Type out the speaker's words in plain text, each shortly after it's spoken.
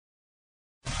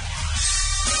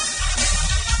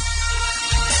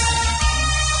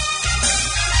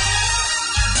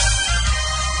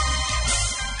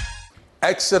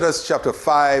Exodus chapter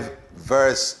 5,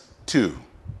 verse 2.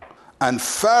 And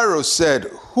Pharaoh said,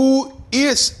 "Who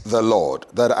is the Lord,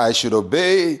 that I should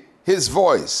obey his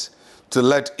voice to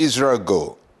let Israel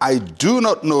go? I do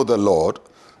not know the Lord,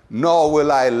 nor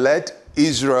will I let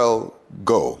Israel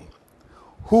go."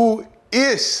 Who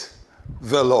is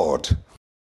the Lord?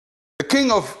 The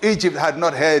king of Egypt had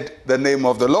not heard the name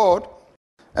of the Lord,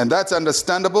 and that's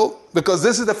understandable because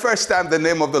this is the first time the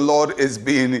name of the Lord is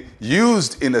being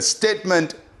used in a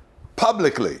statement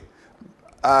publicly.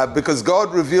 Because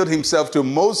God revealed himself to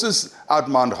Moses at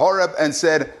Mount Horeb and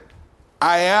said,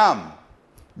 "I am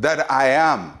that I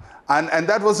am." And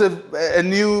that was a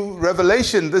new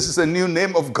revelation. This is a new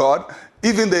name of God.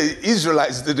 Even the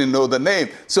Israelites didn't know the name.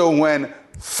 So when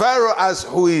Pharaoh asked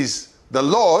who is the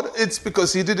Lord, it's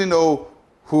because he didn't know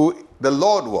who the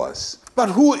Lord was. But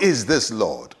who is this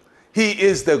Lord? He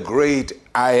is the great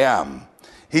I am.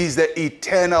 He's the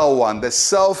eternal one, the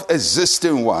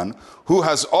self-existing one who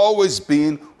has always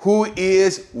been, who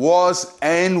is, was,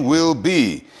 and will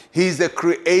be. He's the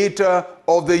creator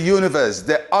of the universe,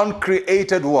 the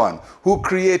uncreated one who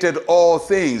created all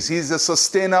things. He's the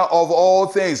sustainer of all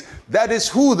things. That is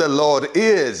who the Lord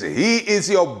is. He is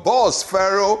your boss,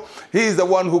 Pharaoh. He is the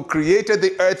one who created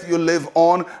the earth you live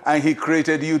on, and he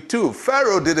created you too.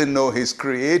 Pharaoh didn't know his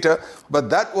creator, but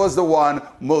that was the one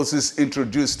Moses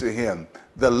introduced to him.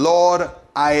 The Lord,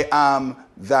 I am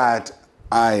that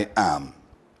I am.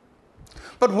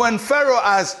 But when Pharaoh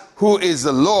asked, "Who is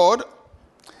the Lord?"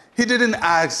 he didn't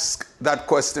ask that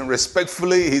question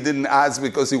respectfully. He didn't ask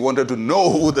because he wanted to know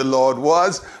who the Lord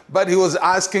was, but he was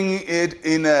asking it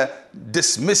in a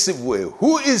dismissive way.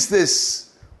 Who is this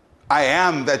I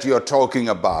am that you're talking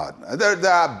about? There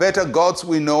are better gods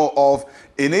we know of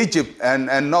in Egypt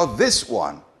and not this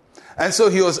one. And so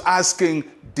he was asking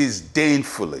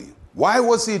disdainfully. Why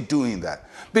was he doing that?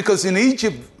 Because in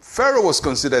Egypt, Pharaoh was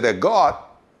considered a god.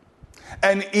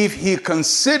 And if he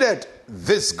considered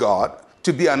this God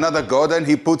to be another God, then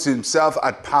he puts himself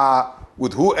at par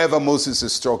with whoever Moses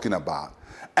is talking about.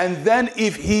 And then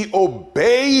if he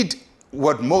obeyed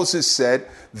what Moses said,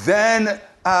 then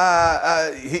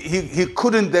he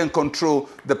couldn't then control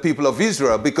the people of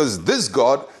Israel, because this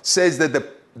God says that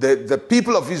the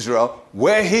people of Israel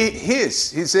were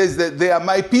his. He says that they are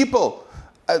my people.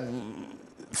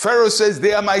 Pharaoh says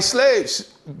they are my slaves.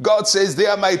 God says they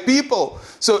are my people.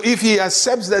 So if he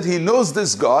accepts that he knows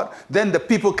this God, then the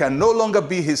people can no longer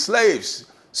be his slaves.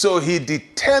 So he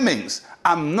determines,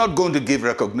 I'm not going to give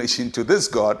recognition to this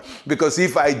God, because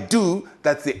if I do,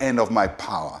 that's the end of my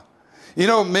power. You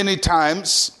know, many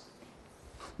times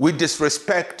we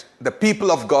disrespect the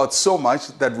people of God so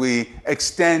much that we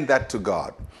extend that to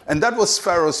God. And that was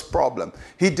Pharaoh's problem.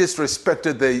 He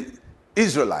disrespected the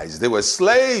Israelites. They were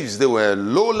slaves. They were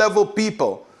low-level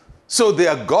people. So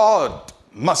their God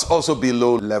must also be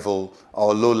low-level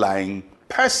or low-lying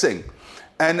person.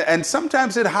 And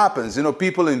sometimes it happens. You know,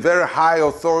 people in very high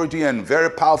authority and very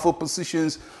powerful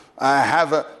positions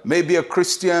have maybe a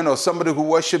Christian or somebody who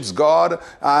worships God,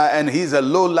 and he's a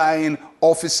low-lying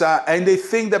officer, and they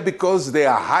think that because they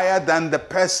are higher than the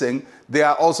person, they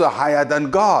are also higher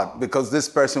than God, because this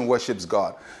person worships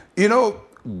God. You know,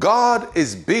 God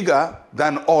is bigger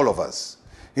than all of us.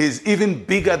 He's even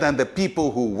bigger than the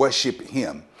people who worship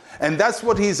him. And that's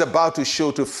what he's about to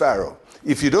show to Pharaoh.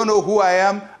 If you don't know who I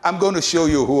am, I'm going to show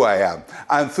you who I am.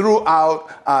 And throughout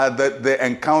the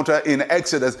encounter in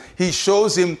Exodus, he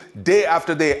shows him day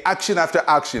after day, action after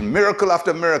action, miracle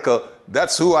after miracle.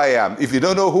 That's who I am. If you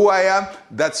don't know who I am,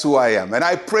 that's who I am. And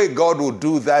I pray God will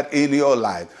do that in your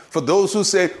life. For those who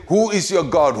say, who is your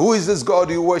God? Who is this God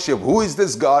you worship? Who is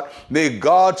this God? May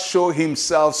God show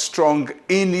himself strong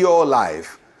in your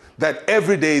life, that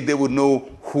every day they will know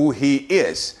who he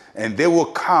is. And they will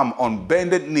come on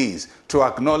bended knees to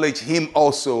acknowledge him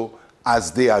also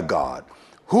as their God.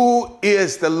 Who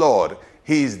is the Lord?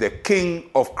 He is the King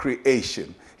of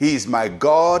creation. He is my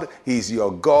God. He is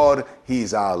your God. He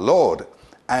is our Lord.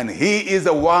 And he is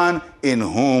the one in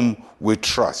whom we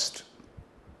trust.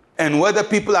 And whether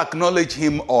people acknowledge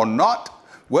him or not,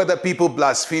 whether people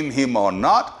blaspheme him or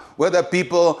not, whether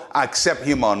people accept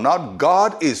him or not,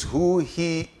 God is who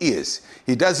he is.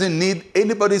 He doesn't need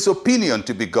anybody's opinion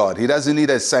to be God. He doesn't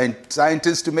need a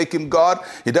scientist to make him God.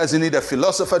 He doesn't need a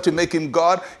philosopher to make him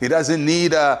God. He doesn't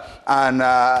need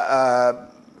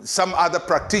some other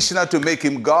practitioner to make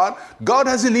him God. God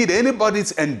doesn't need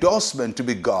anybody's endorsement to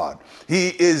be God. He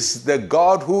is the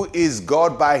God who is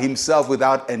God by himself,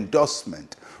 without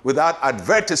endorsement, without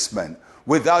advertisement,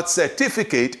 without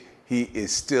certificate. He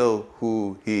is still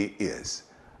who he is.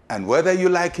 And whether you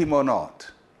like him or not,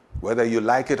 whether you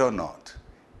like it or not,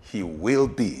 he will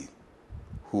be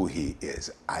who he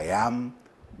is. I am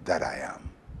that I am.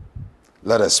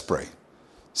 Let us pray.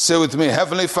 Say with me,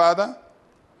 Heavenly Father,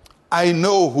 I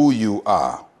know who you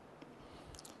are.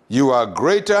 You are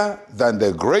greater than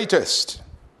the greatest,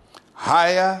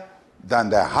 higher than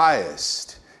the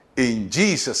highest. In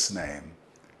Jesus' name,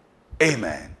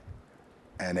 amen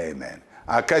and amen.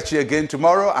 I'll catch you again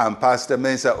tomorrow. I'm Pastor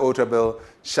Mensa Otabil.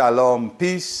 Shalom,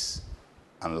 peace,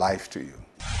 and life to you.